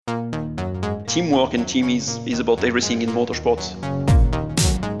teamwork and team is about everything in motorsports.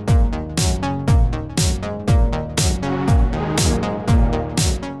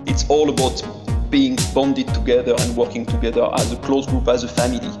 It's all about being bonded together and working together as a close group, as a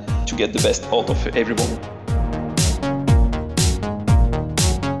family, to get the best out of everyone.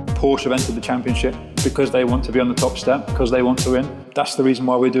 Porsche have entered the championship because they want to be on the top step, because they want to win. That's the reason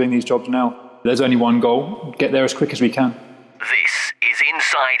why we're doing these jobs now. There's only one goal: get there as quick as we can. This is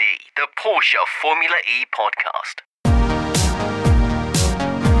Inside E, the Porsche Formula E podcast.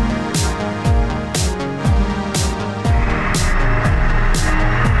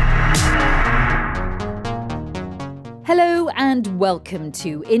 Hello and welcome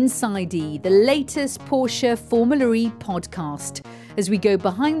to Inside E, the latest Porsche Formula E podcast, as we go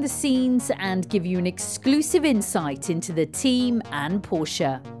behind the scenes and give you an exclusive insight into the team and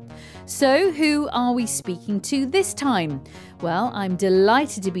Porsche. So, who are we speaking to this time? Well, I'm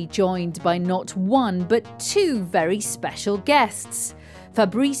delighted to be joined by not one but two very special guests.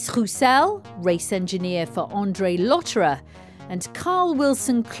 Fabrice Roussel, race engineer for André Lotterer, and Carl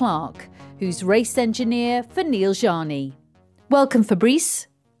Wilson-Clark, who's race engineer for Neel Jani. Welcome, Fabrice.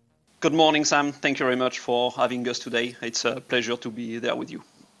 Good morning, Sam. Thank you very much for having us today. It's a pleasure to be there with you.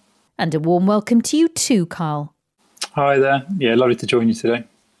 And a warm welcome to you too, Carl. Hi there. Yeah, lovely to join you today.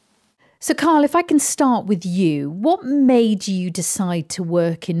 So, Carl, if I can start with you, what made you decide to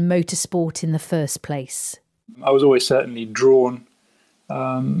work in motorsport in the first place? I was always certainly drawn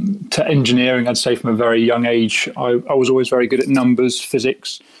to engineering, I'd say, from a very young age. I was always very good at numbers,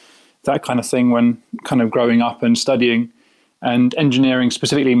 physics, that kind of thing when kind of growing up and studying. And engineering,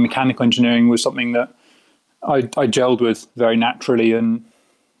 specifically mechanical engineering, was something that I gelled with very naturally. And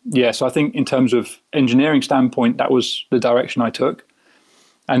yeah, so I think in terms of engineering standpoint, that was the direction I took.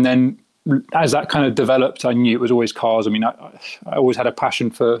 And then as that kind of developed, I knew it was always cars. I mean, I always had a passion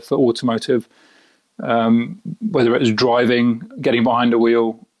for automotive, whether it was driving, getting behind a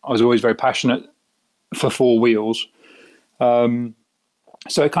wheel. I was always very passionate for four wheels.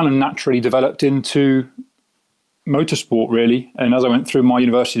 So it kind of naturally developed into motorsport, really. And as I went through my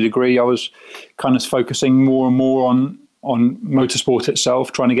university degree, I was kind of focusing more and more on motorsport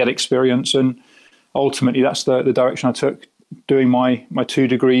itself, trying to get experience. And ultimately, that's the direction I took, doing my 2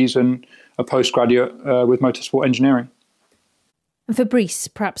 degrees and a postgraduate with motorsport engineering. And Fabrice,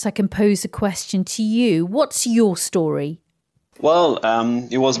 perhaps I can pose a question to you. What's your story? Well,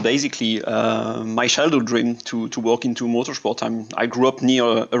 it was basically my childhood dream to work into motorsport. I grew up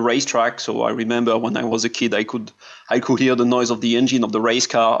near a racetrack, so I remember when I was a kid, I could hear the noise of the engine of the race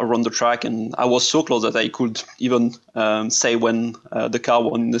car around the track, and I was so close that I could even say when the car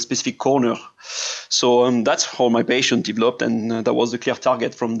was in a specific corner. So that's how my passion developed, and that was the clear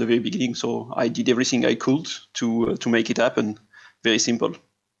target from the very beginning. So I did everything I could to make it happen. Very simple.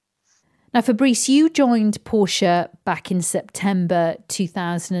 Now, Fabrice, you joined Porsche back in September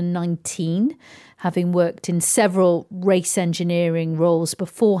 2019, having worked in several race engineering roles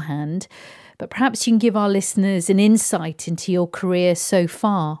beforehand. But perhaps you can give our listeners an insight into your career so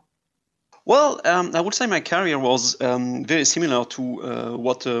far. Well, I would say my career was very similar to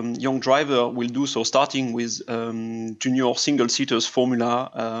what a young driver will do. So starting with junior single-seaters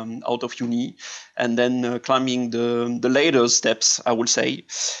formula out of uni, and then climbing the later steps, I would say.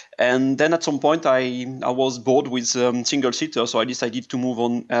 And then at some point, I was bored with single-seater, so I decided to move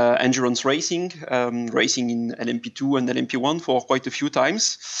on endurance racing, racing in LMP2 and LMP1 for quite a few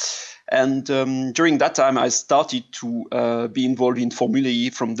times. And during that time, I started to be involved in Formula E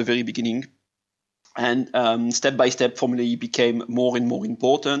from the very beginning. And step by step, Formula E became more and more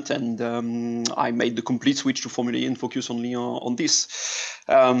important. And I made the complete switch to Formula E and focus only on this.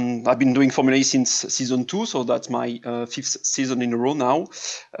 I've been doing Formula E since season 2, so that's my 5th season in a row now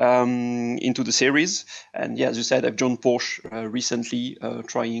into the series. And yeah, as you said, I've joined Porsche recently,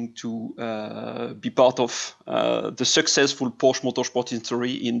 trying to be part of the successful Porsche Motorsport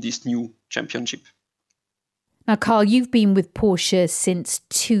history in this new championship. Now, Carl, you've been with Porsche since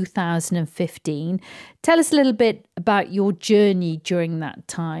 2015. Tell us a little bit about your journey during that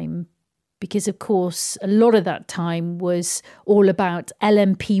time, because, of course, a lot of that time was all about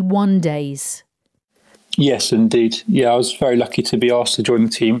LMP1 days. Yes, indeed. Yeah, I was very lucky to be asked to join the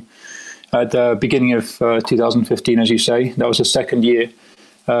team at the beginning of 2015, as you say. That was the second year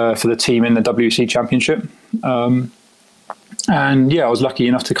for the team in the WEC Championship. And yeah, I was lucky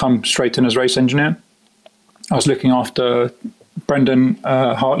enough to come straight in as race engineer. I was looking after Brendan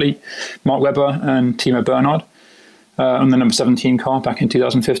Hartley, Mark Webber and Timo Bernhard on the number 17 car back in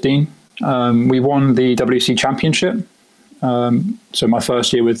 2015. We won the WEC Championship. So my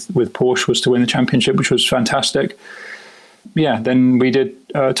first year with Porsche was to win the championship, which was fantastic. Then we did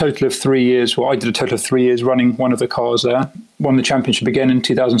a total of 3 years. Well, I did a total of 3 years running one of the cars there. Won the championship again in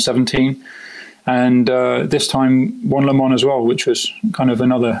 2017. And this time won Le Mans as well, which was kind of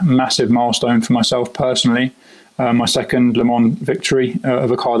another massive milestone for myself personally. My second Le Mans victory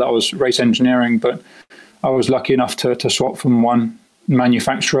of a car that I was race engineering. But I was lucky enough to swap from one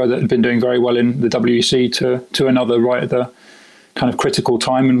manufacturer that had been doing very well in the WEC to another right at the kind of critical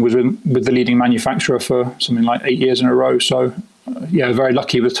time, and was with the leading manufacturer for something like 8 years in a row. So, very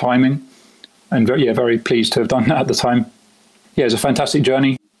lucky with timing, and very pleased to have done that at the time. Yeah, it's a fantastic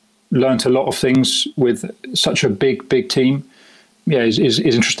journey. Learned a lot of things with such a big team. Yeah, it's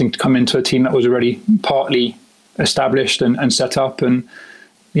interesting to come into a team that was already partly established and set up, and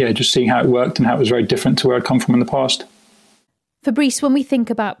just seeing how it worked and how it was very different to where I'd come from in the past. Fabrice, when we think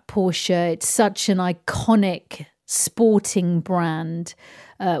about Porsche, it's such an iconic sporting brand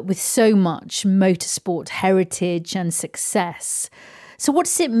with so much motorsport heritage and success. So what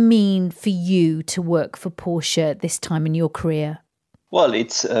does it mean for you to work for Porsche at this time in your career? Well,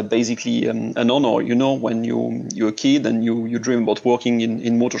 it's basically an honor. When you're a kid and you dream about working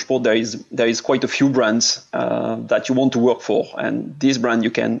in motorsport, there is quite a few brands that you want to work for, and this brand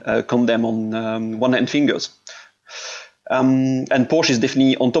you can count them on one hand fingers. And Porsche is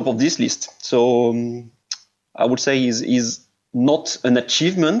definitely on top of this list. So I would say is not an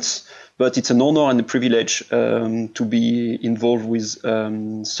achievement, but it's an honor and a privilege to be involved with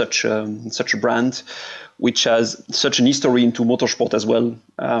such a brand, which has such an history into motorsport as well.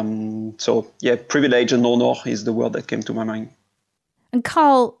 Privilege and honor is the word that came to my mind. And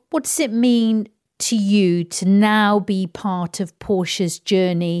Carl, what does it mean to you to now be part of Porsche's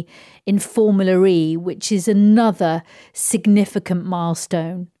journey in Formula E, which is another significant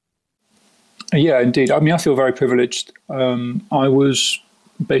milestone? Yeah, indeed. I mean, I feel very privileged. I was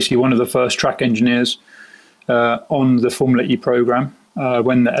basically one of the first track engineers on the Formula E program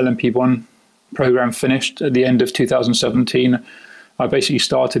when the LMP1 program finished at the end of 2017. I basically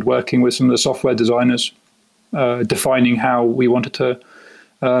started working with some of the software designers, defining how we wanted to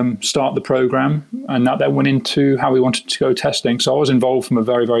start the program, and that went into how we wanted to go testing. So I was involved from a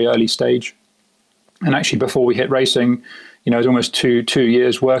very, very early stage. And actually, before we hit racing, it was almost two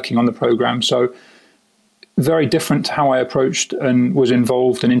years working on the program. So very different to how I approached and was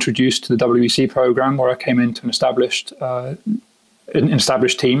involved and introduced to the WEC program, where I came into an established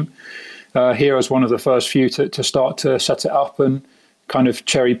team. Here I was one of the first few to start to set it up and kind of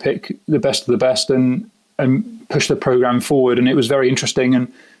cherry pick the best of the best and push the program forward. And it was very interesting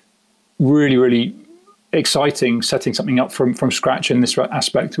and really, really exciting setting something up from scratch in this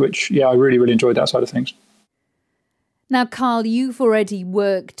aspect, which, I really, really enjoyed that side of things. Now, Carl, you've already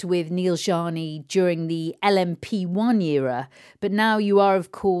worked with Neel Jani during the LMP1 era, but now you are,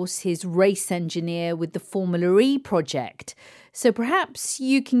 of course, his race engineer with the Formula E project. So perhaps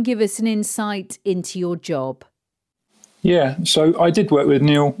you can give us an insight into your job. Yeah, so I did work with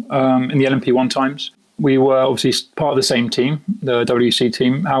Neel in the LMP1 times. We were obviously part of the same team, the WEC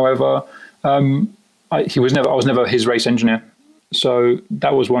team. However, I was never his race engineer. So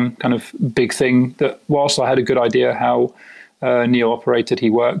that was one kind of big thing, that whilst I had a good idea how Neel operated, he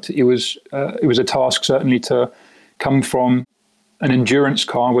worked, it was a task certainly to come from an endurance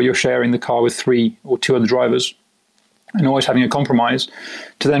car where you're sharing the car with 3 or 2 other drivers and always having a compromise,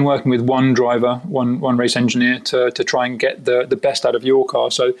 to then working with one driver, one race engineer to try and get the best out of your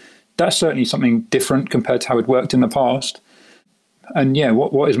car. So that's certainly something different compared to how it worked in the past. And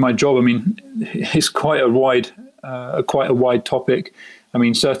what is my job? I mean, it's quite a wide topic. I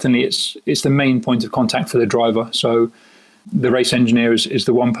mean, certainly it's the main point of contact for the driver. So the race engineer is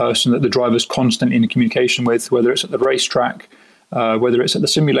the one person that the driver's constantly in communication with, whether it's at the racetrack, whether it's at the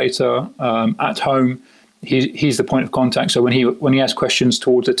simulator, at home. He's the point of contact. So when he has questions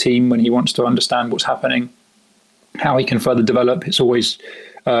towards a team, when he wants to understand what's happening, how he can further develop, it's always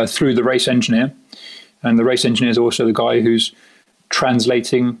through the race engineer. And the race engineer is also the guy who's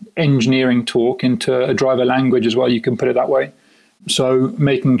translating engineering talk into a driver language as well, you can put it that way. So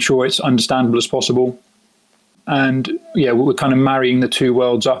making sure it's understandable as possible. And we're kind of marrying the two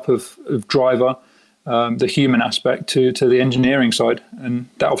worlds up of driver, the human aspect to the engineering side. And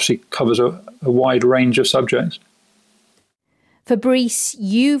that obviously covers a wide range of subjects. Fabrice,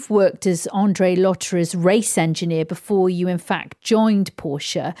 you've worked as André Lotterer's race engineer before you in fact joined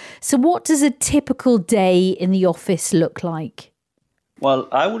Porsche. So what does a typical day in the office look like? Well,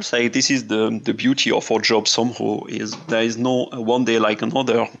 I would say this is the beauty of our job somehow, is there is no one day like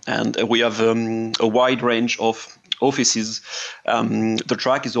another, and we have a wide range of offices. The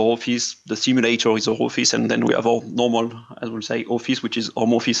track is our office, the simulator is our office, and then we have our normal, as we'll say, office, which is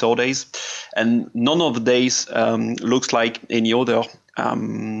home office our days. And none of the days looks like any other.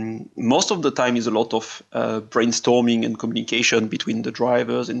 Most of the time is a lot of brainstorming and communication between the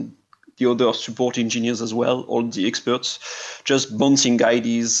drivers and the other support engineers as well, all the experts, just bouncing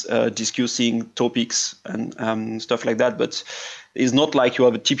ideas, discussing topics and stuff like that. But it's not like you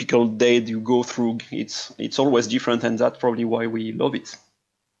have a typical day that you go through. It's always different, and that's probably why we love it.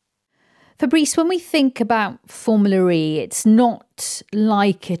 Fabrice, when we think about Formula E, it's not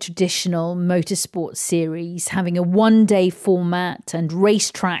like a traditional motorsport series, having a one-day format and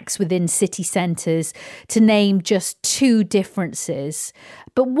racetracks within city centres, to name just two differences.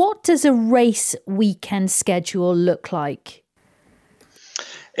 But what does a race weekend schedule look like?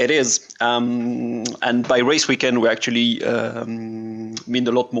 It is. And by race weekend, we actually mean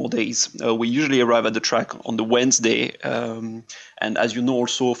a lot more days. We usually arrive at the track on the Wednesday. And as you know,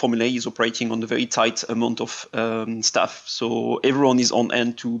 also, Formula E is operating on a very tight amount of staff. So everyone is on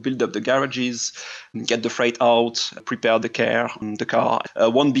hand to build up the garages, get the freight out, prepare the car.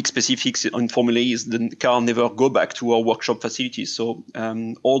 One big specific in Formula E is the car never go back to our workshop facilities. So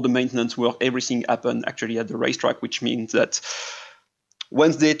all the maintenance work, everything happen actually at the racetrack, which means that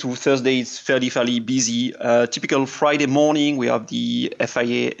Wednesday to Thursday is fairly busy. Typical Friday morning, we have the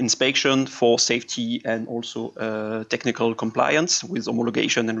FIA inspection for safety and also technical compliance with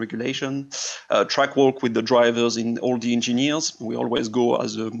homologation and regulation. Track walk with the drivers and all the engineers. We always go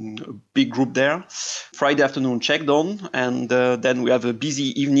as a big group there. Friday afternoon check down, and then we have a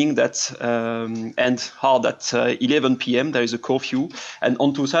busy evening that ends hard at 11 p.m. There is a curfew. And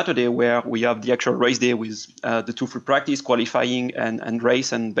on to Saturday, where we have the actual race day with the two free practice, qualifying and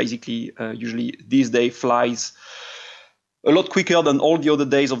race. And basically, usually this day flies a lot quicker than all the other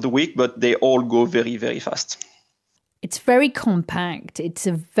days of the week, but they all go very, very fast. It's very compact. It's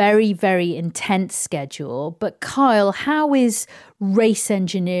a very, very intense schedule. But Kyle, how is race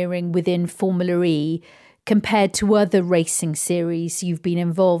engineering within Formula E compared to other racing series you've been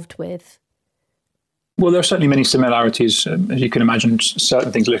involved with? Well, there are certainly many similarities. As you can imagine,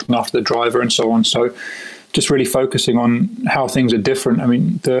 certain things looking after the driver and so on. So just really focusing on how things are different. I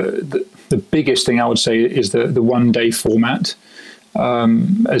mean, the biggest thing I would say is the one-day format,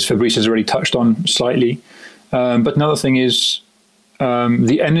 as Fabrice has already touched on slightly. But another thing is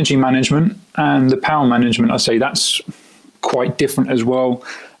the energy management and the power management. I'd say that's quite different as well.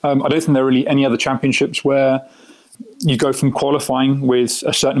 I don't think there are really any other championships where you go from qualifying with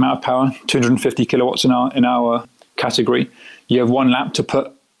a certain amount of power, 250 kilowatts in our category. You have one lap to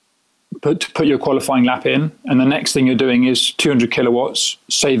put your qualifying lap in, and the next thing you're doing is 200 kilowatts,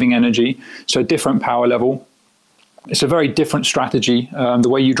 saving energy, so different power level. It's a very different strategy. The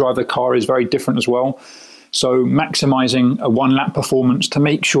way you drive the car is very different as well. So maximizing a one lap performance to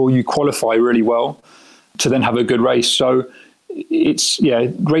make sure you qualify really well to then have a good race. So it's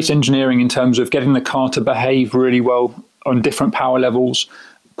race engineering in terms of getting the car to behave really well on different power levels,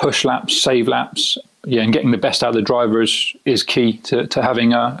 push laps, save laps, and getting the best out of the driver is key to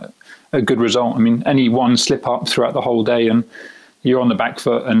having a good result. I mean, any one slip up throughout the whole day and you're on the back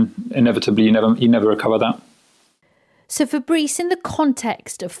foot, and inevitably you never recover that. So Fabrice, in the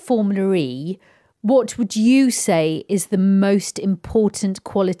context of Formula E, what would you say is the most important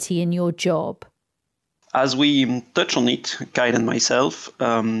quality in your job? As we touch on it, Kyle and myself,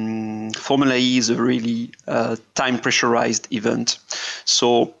 Formula E is a really time pressurized event.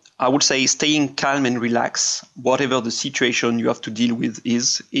 So I would say staying calm and relaxed, whatever the situation you have to deal with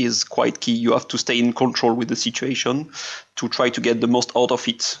is quite key. You have to stay in control with the situation to try to get the most out of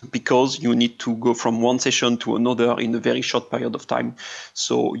it, because you need to go from one session to another in a very short period of time.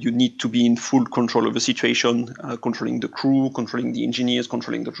 So you need to be in full control of the situation, controlling the crew, controlling the engineers,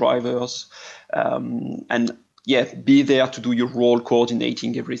 controlling the drivers, and be there to do your role,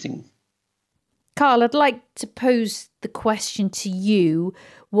 coordinating everything. Carl, I'd like to pose the question to you,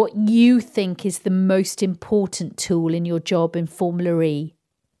 what you think is the most important tool in your job in Formula E.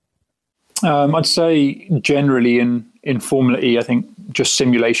 I'd say generally in Formula E, I think just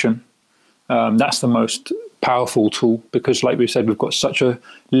simulation. That's the most powerful tool, because like we said, we've got such a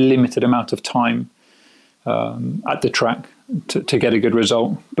limited amount of time at the track to get a good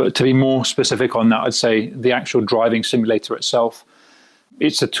result. But to be more specific on that, I'd say the actual driving simulator itself.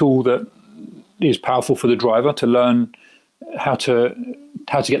 It's a tool that is powerful for the driver to learn how to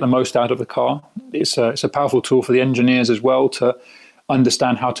get the most out of the car. It's a powerful tool for the engineers as well to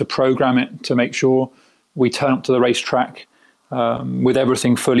understand how to program it to make sure we turn up to the racetrack with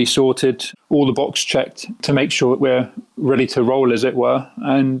everything fully sorted, all the box checked to make sure that we're ready to roll, as it were.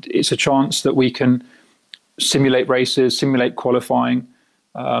 And it's a chance that we can simulate races, simulate qualifying,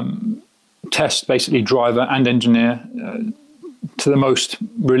 test basically driver and engineer to the most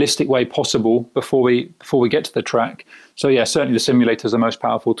realistic way possible before we get to the track. So yeah, certainly the simulator is the most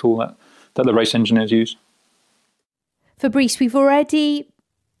powerful tool that the race engineers use. Fabrice, we've already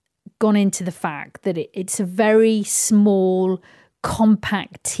gone into the fact that it's a very small,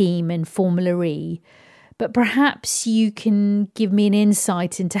 compact team in Formula E, but perhaps you can give me an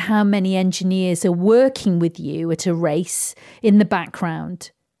insight into how many engineers are working with you at a race in the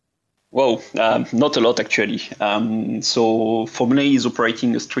background. Well, not a lot actually. So Formula E is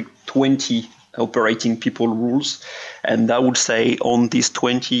operating a strict 20 operating people rules, and I would say on these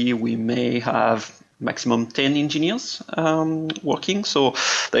 20 we may have maximum 10 engineers working. So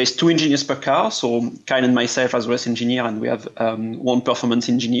there is 2 engineers per car. So Kyle and myself as race engineer, and we have 1 performance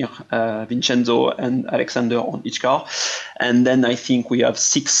engineer, Vincenzo and Alexander on each car. And then I think we have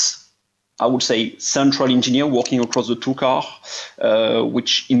 6, I would say, central engineer working across the 2 cars,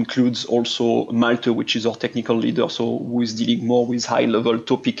 which includes also Malte, which is our technical leader, so who is dealing more with high-level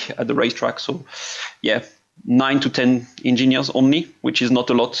topic at the racetrack. So yeah, 9 to 10 engineers only, which is not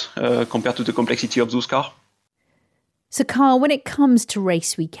a lot compared to the complexity of those cars. So Carl, when it comes to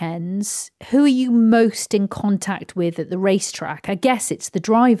race weekends, who are you most in contact with at the racetrack? I guess it's the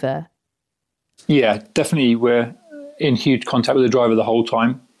driver. Yeah, definitely we're in huge contact with the driver the whole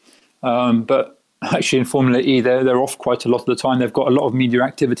time. But actually in Formula E, they're off quite a lot of the time. They've got a lot of media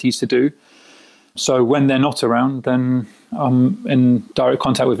activities to do. So when they're not around, then I'm in direct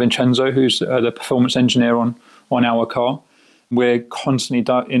contact with Vincenzo, who's the performance engineer on our car. We're constantly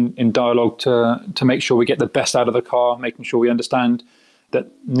in dialogue to make sure we get the best out of the car, making sure we understand that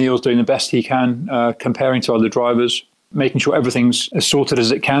Neil's doing the best he can, comparing to other drivers, making sure everything's as sorted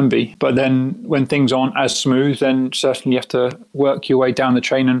as it can be. But then when things aren't as smooth, then certainly you have to work your way down the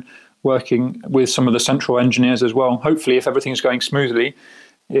chain and working with some of the central engineers as well. Hopefully, if everything's going smoothly,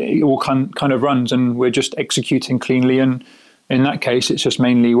 it all kind of runs and we're just executing cleanly. And in that case, it's just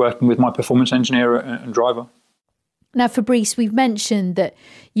mainly working with my performance engineer and driver. Now, Fabrice, we've mentioned that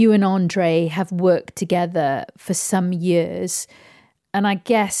you and Andre have worked together for some years. And I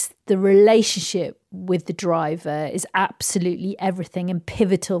guess the relationship with the driver is absolutely everything and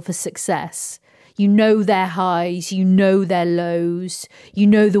pivotal for success. You know their highs, you know their lows, you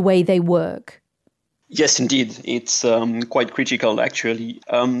know the way they work. Yes, indeed. It's quite critical, actually,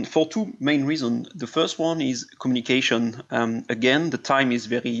 for 2 main reasons. The first one is communication. Again, the time is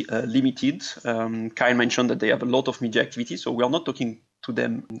very limited. Kyle mentioned that they have a lot of media activity, so we are not talking to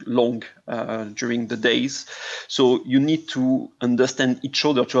them long during the days. So you need to understand each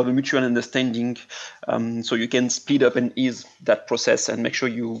other, to have a mutual understanding, so you can speed up and ease that process and make sure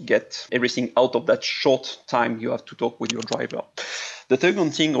you get everything out of that short time you have to talk with your driver. The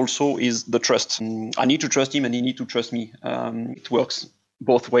second thing also is the trust. I need to trust him and he needs to trust me. It works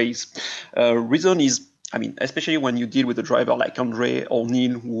both ways. Reason is, especially when you deal with a driver like Andre or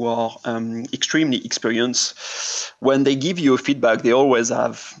Neil, who are extremely experienced, when they give you a feedback, they always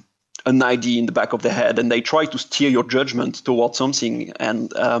have an idea in the back of their head and they try to steer your judgment towards something.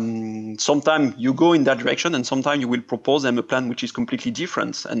 And sometimes you go in that direction and sometimes you will propose them a plan which is completely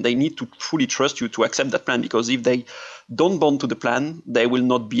different. And they need to fully trust you to accept that plan, because if they don't bond to the plan, they will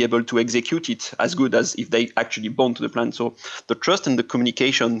not be able to execute it as good as if they actually bond to the plan. So the trust and the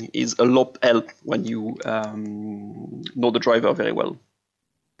communication is a lot help when you know the driver very well.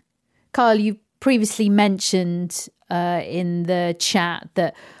 Carl, you previously mentioned in the chat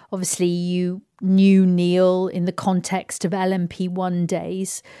that obviously you knew Neil in the context of LMP1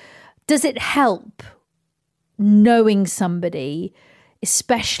 days. Does it help knowing somebody,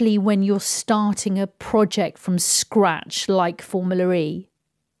 especially when you're starting a project from scratch like Formula E?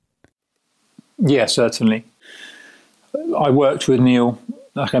 Yeah, certainly. I worked with Neil,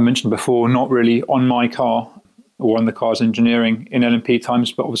 like I mentioned before, not really on my car or on the car's engineering in LMP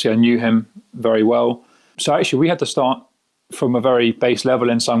times, but obviously I knew him very well. So actually we had to start from a very base level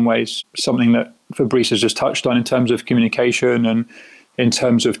in some ways, something that Fabrice has just touched on in terms of communication and in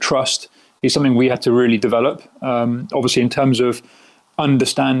terms of trust is something we had to really develop. Obviously in terms of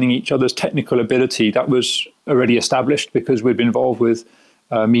understanding each other's technical ability, that was already established because we'd been involved with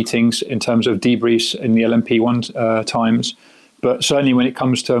meetings in terms of debriefs in the LMP1 times. But certainly when it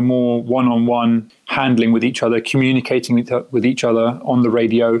comes to more one-on-one handling with each other, communicating with each other on the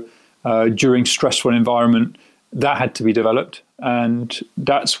radio during stressful environment, that had to be developed. And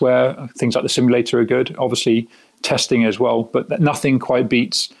that's where things like the simulator are good, obviously testing as well, but nothing quite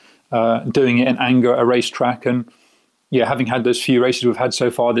beats doing it in anger at a racetrack. And yeah, having had those few races we've had so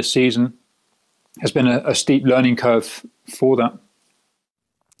far this season has been a steep learning curve for that.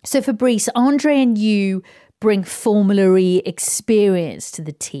 So Fabrice, Andre and you bring Formula E experience to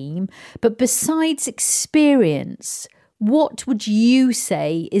the team. But besides experience, what would you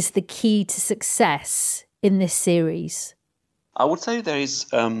say is the key to success in this series? I would say there is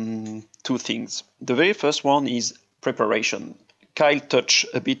two things. The very first one is preparation. Kyle touched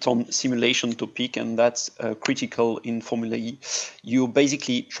a bit on simulation topic, and that's critical in Formula E. You're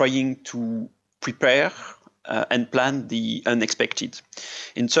basically trying to prepare and plan the unexpected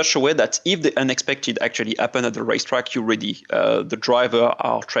in such a way that if the unexpected actually happen at the racetrack, you're ready. The driver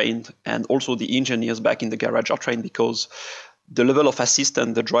are trained, and also the engineers back in the garage are trained, because the level of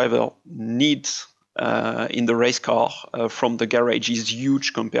assistance the driver needs in the race car from the garage is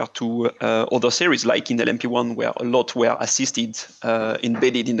huge compared to other series like in LMP1, where a lot were assisted,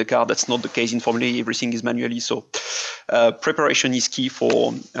 embedded in the car. That's not the case in Formula E. Everything is manually. So preparation is key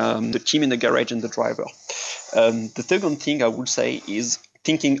for the team in the garage and the driver. The second thing I would say is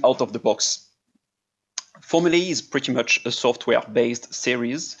thinking out of the box. Formula E is pretty much a software-based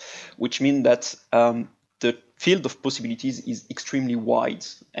series, which means that the field of possibilities is extremely wide.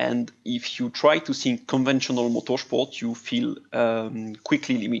 And if you try to think conventional motorsport, you feel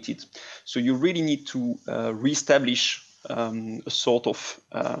quickly limited. So you really need to reestablish a sort of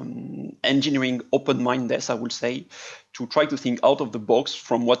engineering open-mindedness, I would say, to try to think out of the box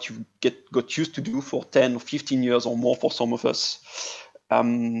from what you got used to do for 10 or 15 years or more for some of us.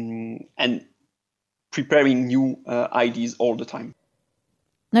 And preparing new ideas all the time.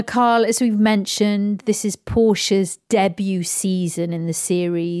 Now, Carl, as we've mentioned, this is Porsche's debut season in the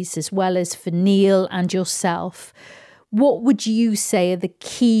series, as well as for Neil and yourself. What would you say are the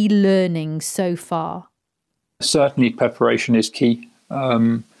key learnings so far? Certainly preparation is key.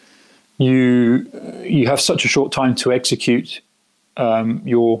 You have such a short time to execute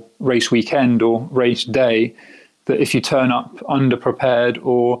your race weekend or race day that if you turn up underprepared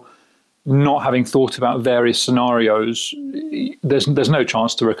or not having thought about various scenarios, there's no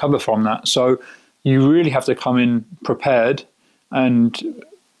chance to recover from that. So you really have to come in prepared, and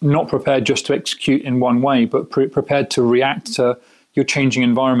not prepared just to execute in one way, but prepared to react to your changing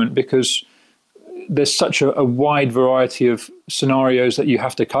environment, because there's such a wide variety of scenarios that you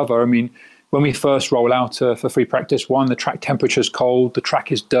have to cover. I mean, when we first roll out for free practice 1, the track temperature is cold, the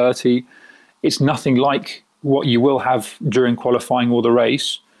track is dirty. It's nothing like what you will have during qualifying or the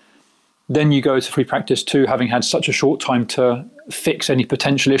race. Then you go to free practice 2, having had such a short time to fix any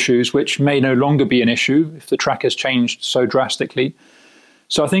potential issues, which may no longer be an issue if the track has changed so drastically.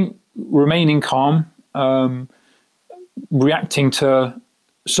 So I think remaining calm, reacting to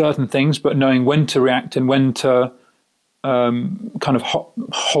certain things, but knowing when to react and when to kind of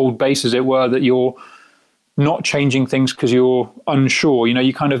hold base, as it were, that you're not changing things because you're unsure. You know,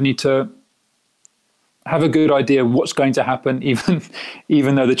 you kind of need to have a good idea of what's going to happen,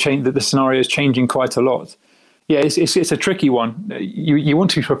 even though the scenario is changing quite a lot. Yeah, it's a tricky one. You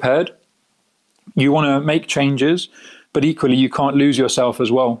want to be prepared. You want to make changes, but equally you can't lose yourself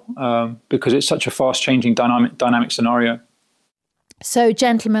as well, because it's such a fast-changing dynamic scenario. So,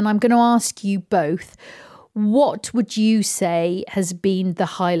 gentlemen, I'm going to ask you both, what would you say has been the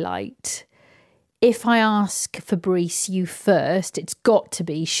highlight? If I ask Fabrice you first, it's got to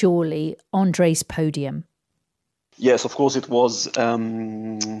be surely Andre's podium. Yes, of course, it was a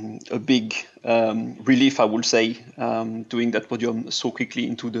big relief, I would say, doing that podium so quickly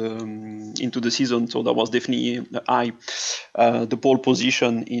into the season. So that was definitely high. The pole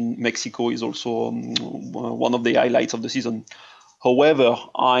position in Mexico is also one of the highlights of the season. However,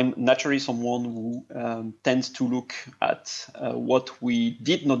 I'm naturally someone who tends to look at what we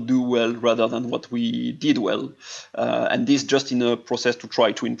did not do well rather than what we did well. And this just in a process to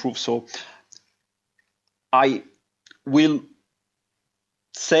try to improve. So I will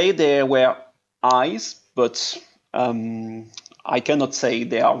say there were highs, but I cannot say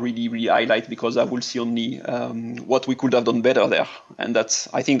they are really, really highlight, because I will see only what we could have done better there. And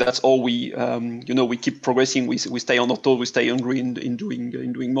I think that's all we keep progressing. We stay on our toes, we stay hungry in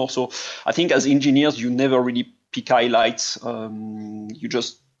doing more. So I think as engineers, you never really pick highlights. You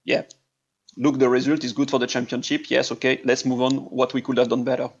just, look, the result is good for the championship. Yes, okay, let's move on. What we could have done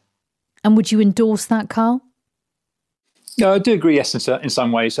better. And would you endorse that, Carl? No, I do agree, yes, in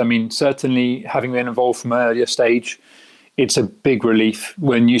some ways. I mean, certainly having been involved from an earlier stage, it's a big relief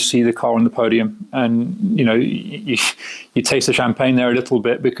when you see the car on the podium, and you taste the champagne there a little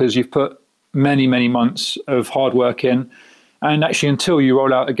bit, because you've put many, many months of hard work in, and actually until you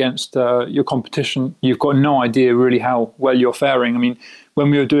roll out against your competition, you've got no idea really how well you're faring. I mean, when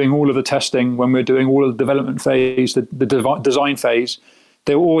we were doing all of the testing, when we were doing all of the development phase, the design phase,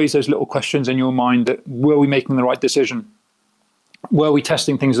 there were always those little questions in your mind that, were we making the right decision? Were we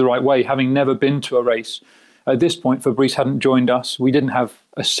testing things the right way, having never been to a race? at this point, Fabrice hadn't joined us. We didn't have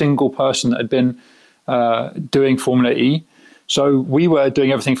a single person that had been doing Formula E. So we were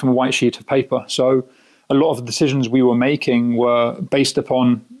doing everything from a white sheet of paper. So a lot of the decisions we were making were based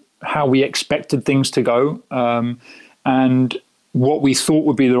upon how we expected things to go, and what we thought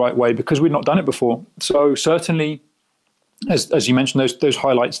would be the right way, because we'd not done it before. So certainly, as you mentioned, those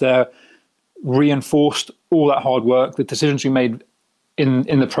highlights there reinforced all that hard work. The decisions we made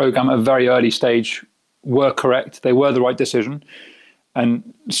in the program at a very early stage were correct. They were the right decision.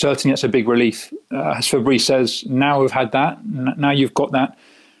 And certainly that's a big relief. As Fabrice says, now we've had that, now you've got that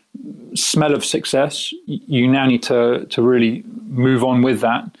smell of success, you now need to really move on with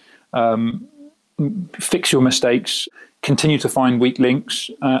that, fix your mistakes, continue to find weak links,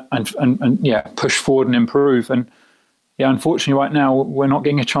 and push forward and improve. And unfortunately right now we're not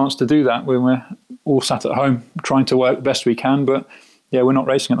getting a chance to do that. We're all sat at home trying to work the best we can, but we're not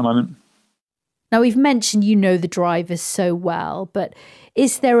racing at the moment. Now, we've mentioned you know the drivers so well, but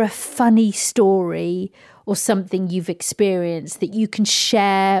is there a funny story or something you've experienced that you can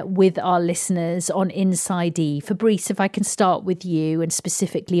share with our listeners on Inside E? Fabrice, if I can start with you and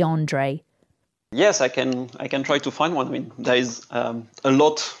specifically Andre. Yes, I can try to find one. I mean, there is a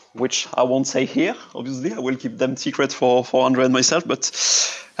lot which I won't say here. Obviously, I will keep them secret for Andre and myself. But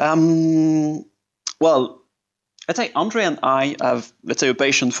let's say Andre and I have, a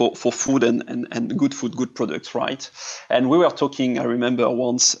passion for food and good food, good products, right? And we were talking, I remember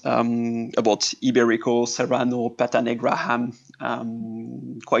once, about Iberico, Serrano, Pata Negra ham,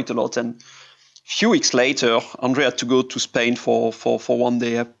 quite a lot. And a few weeks later, Andre had to go to Spain for one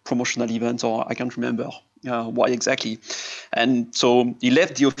day, a promotional event, or I can't remember why exactly. And so he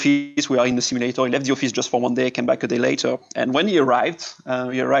left the office. We are in the simulator. He left the office just for one day, came back a day later. And when he arrived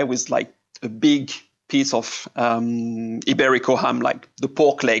with like a big piece of Iberico ham, like the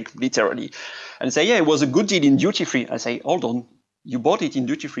pork leg, literally. And say, it was a good deal in duty free. I say, hold on, you bought it in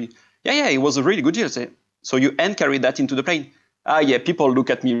duty free? Yeah, it was a really good deal. I say, so you hand carried that into the plane? People look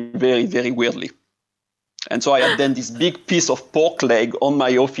at me very, very weirdly. And so I had then this big piece of pork leg on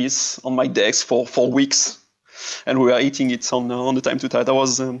my office, on my desk for weeks. And we were eating it on the time to time. That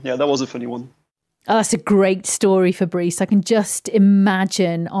was a funny one. Oh, that's a great story, Fabrice. I can just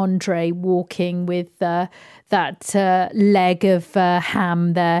imagine Andre walking with that leg of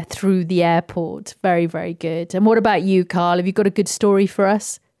ham there through the airport. Very, very good. And what about you, Carl? Have you got a good story for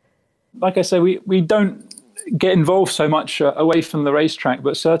us? Like I say, we don't get involved so much away from the racetrack,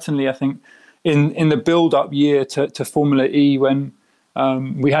 but certainly I think in the build-up year to Formula E, when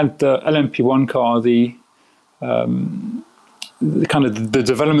we had the LMP1 car, the kind of the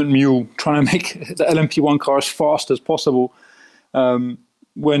development mule, trying to make the LMP1 car as fast as possible.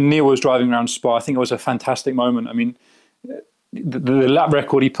 When Neil was driving around Spa, I think it was a fantastic moment. I mean, the lap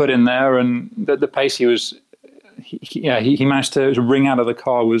record he put in there and the pace he managed to wring out of the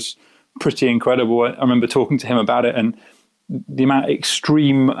car was pretty incredible. I remember talking to him about it and the amount of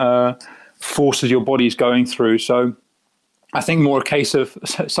extreme forces your body's going through. So I think more a case of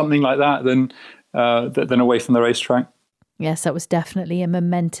something like that than away from the racetrack. Yes, that was definitely a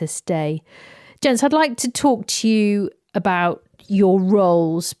momentous day. Gents, I'd like to talk to you about your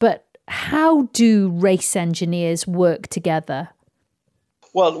roles, but how do race engineers work together?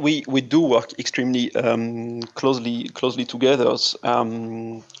 Well, we do work extremely closely together.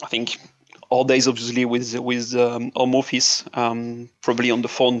 I think our days, obviously, with home office, probably on the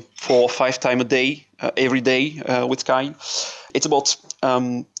phone 4 or 5 times a day, every day with Sky. It's about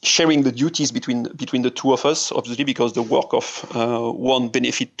sharing the duties between the two of us, obviously, because the work of one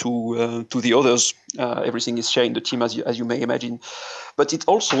benefit to the others. Everything is shared in the team, as you may imagine. But it's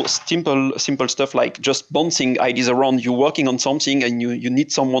also simple stuff like just bouncing ideas around. You're working on something and you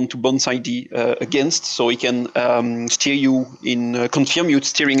need someone to bounce idea against, so he can steer you confirm you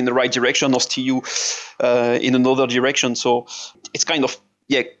steering in the right direction or steer you in another direction. So it's kind of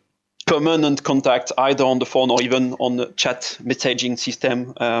permanent contact either on the phone or even on the chat messaging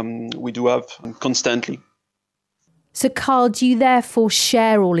system we do have constantly. So Carl, do you therefore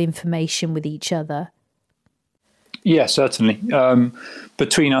share all information with each other? Yeah, certainly.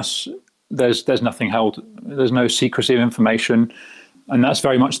 Between us, there's nothing held. There's no secrecy of information. And that's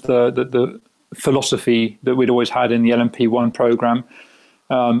very much the philosophy that we'd always had in the LMP1 program.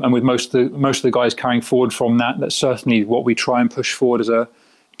 And with most of the guys carrying forward from that's certainly what we try and push forward as a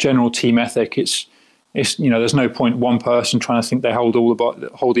general team ethic. It's there's no point one person trying to think they hold all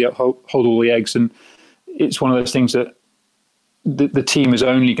the eggs, and it's one of those things that the team is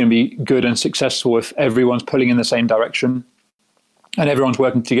only going to be good and successful if everyone's pulling in the same direction and everyone's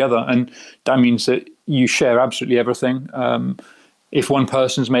working together, and that means that you share absolutely everything. if one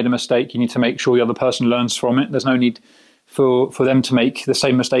person's made a mistake, you need to make sure the other person learns from it. There's no need for them to make the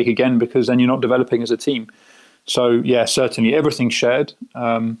same mistake again, because then you're not developing as a team. So yeah, certainly everything's shared.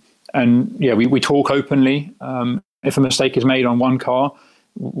 And yeah, we talk openly. If a mistake is made on one car,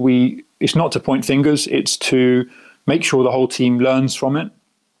 it's not to point fingers, it's to make sure the whole team learns from it.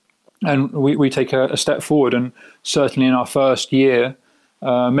 And we take a step forward. And certainly in our first year,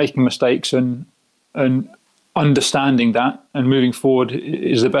 making mistakes and understanding that and moving forward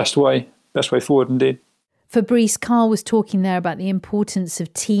is the best way forward indeed. Fabrice, Carl was talking there about the importance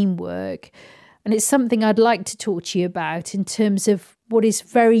of teamwork. And it's something I'd like to talk to you about in terms of what is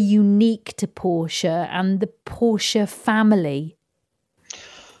very unique to Porsche and the Porsche family.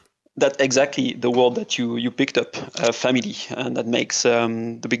 That's exactly the word that you picked up, family, and that makes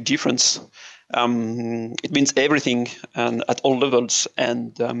the big difference. It means everything and at all levels.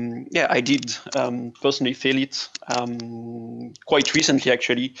 And I did personally feel it quite recently,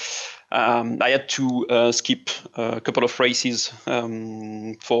 actually. I had to skip a couple of races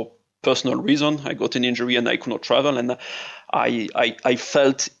for personal reason. I got an injury and I could not travel, and I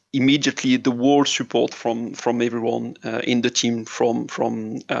felt immediately the whole support from everyone in the team, from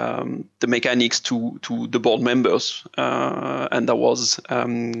the mechanics to the board members, and that was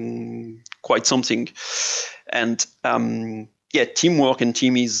quite something. And teamwork and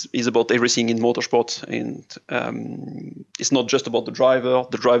team is about everything in motorsport, and it's not just about the driver.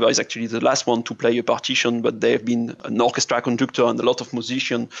 The driver is actually the last one to play a partition, but there have been an orchestra conductor and a lot of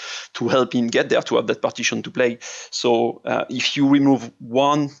musicians to help him get there to have that partition to play. So if you remove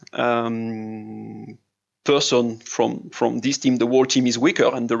one person from this team, the whole team is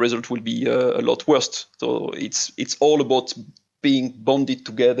weaker and the result will be a lot worse. So it's all about being bonded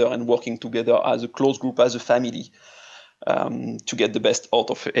together and working together as a close group, as a family, to get the best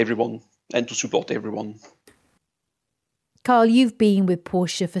out of everyone and to support everyone. Carl, you've been with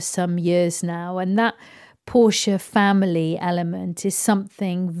Porsche for some years now, and that Porsche family element is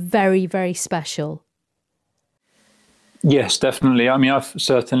something very, very special. Yes, definitely. I mean, I've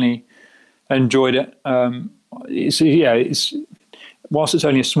certainly enjoyed it. Whilst it's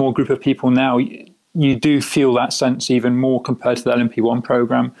only a small group of people now, you do feel that sense even more compared to the LMP1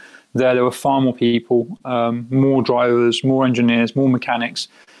 program. There were far more people, more drivers, more engineers, more mechanics,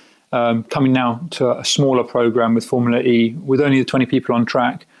 coming now to a smaller program with Formula E, with only the 20 people on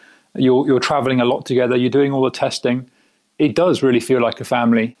track. You're traveling a lot together. You're doing all the testing. It does really feel like a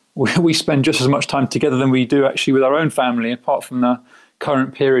family. We spend just as much time together than we do actually with our own family, apart from the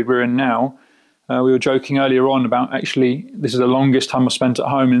current period we're in now. We were joking earlier on about actually this is the longest time I've spent at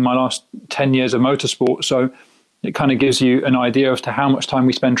home in my last 10 years of motorsport. So it kind of gives you an idea as to how much time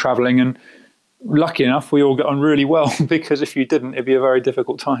we spend traveling. And lucky enough, we all get on really well, because if you didn't, it'd be a very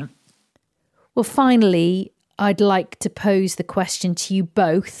difficult time. Well, finally, I'd like to pose the question to you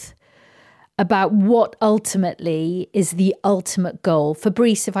both about what ultimately is the ultimate goal.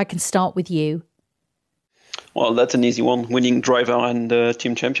 Fabrice, if I can start with you. Well, that's an easy one, winning driver and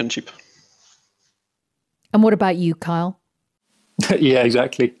team championship. And what about you, Kyle? Yeah,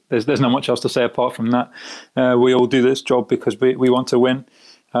 exactly. There's not much else to say apart from that. We all do this job because we want to win.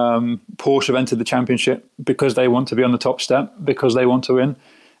 Porsche have entered the championship because they want to be on the top step, because they want to win.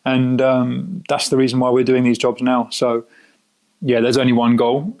 And that's the reason why we're doing these jobs now. So, yeah, there's only one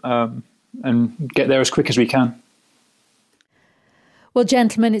goal, and get there as quick as we can. Well,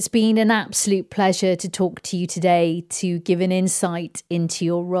 gentlemen, it's been an absolute pleasure to talk to you today, to give an insight into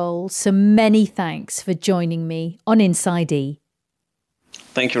your role. So many thanks for joining me on Inside E.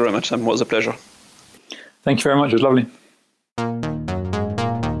 Thank you very much, Sam. It was a pleasure. Thank you very much. It was lovely.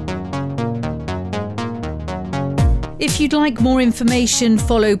 If you'd like more information,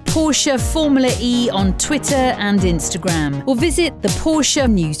 follow Porsche Formula E on Twitter and Instagram, or visit the Porsche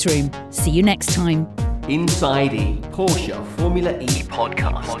newsroom. See you next time. Inside E, Porsche Formula E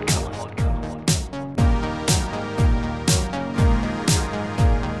podcast.